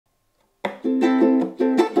You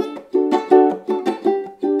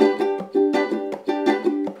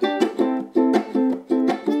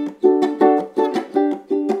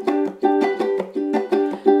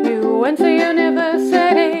went to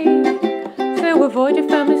university to avoid your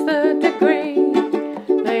family's third degree.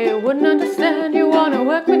 They wouldn't understand you wanna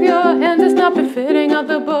work with your hands. It's not befitting of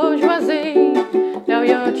the bourgeoisie. Now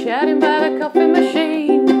you're chatting by the coffee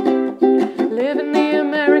machine, living the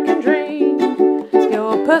American dream.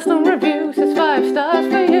 Your personal review says 5 stars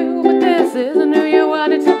for you, but this isn't who you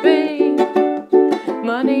wanted to be.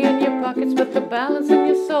 Money in your pockets, but the balance in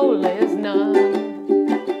your soul is none.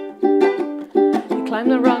 You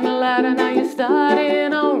climbed the wrong ladder, now you're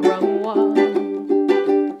starting on rung one.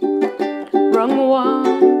 Rung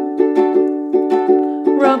one.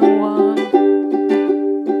 Rung one.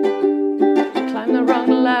 You climbed the wrong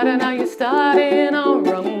ladder, now you're starting on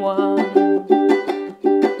rung one.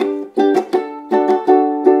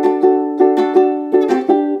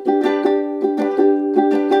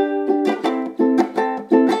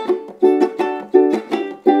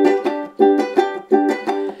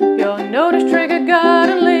 Your notice trigger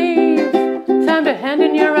garden leave. Time to hand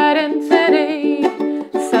in your identity.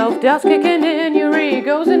 Self-doubt's kicking in, your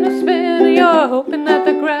ego's in a spin. You're hoping that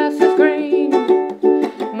the grass is green.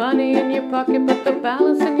 Money in your pocket, but the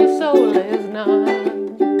balance in your soul is none.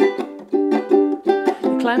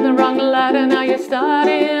 You climbed the wrong ladder, now you're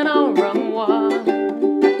starting on rung one.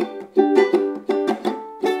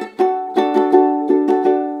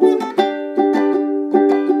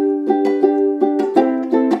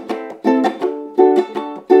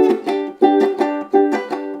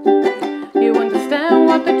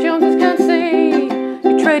 What the Joneses can't see.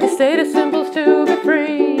 You trade your status symbols to be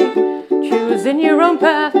free. Choosing your own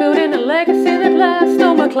path, building a legacy that lasts.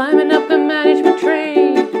 No more climbing up the management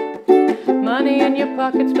tree. Money in your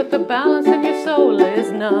pockets, but the balance in your soul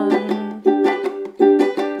is none.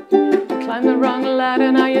 You climbed the wrong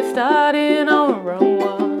ladder, now you're starting on rung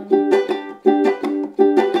one.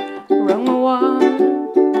 Rung one.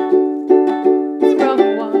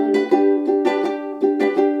 Rung one.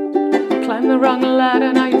 Climb the wrong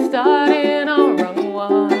ladder, now you're starting on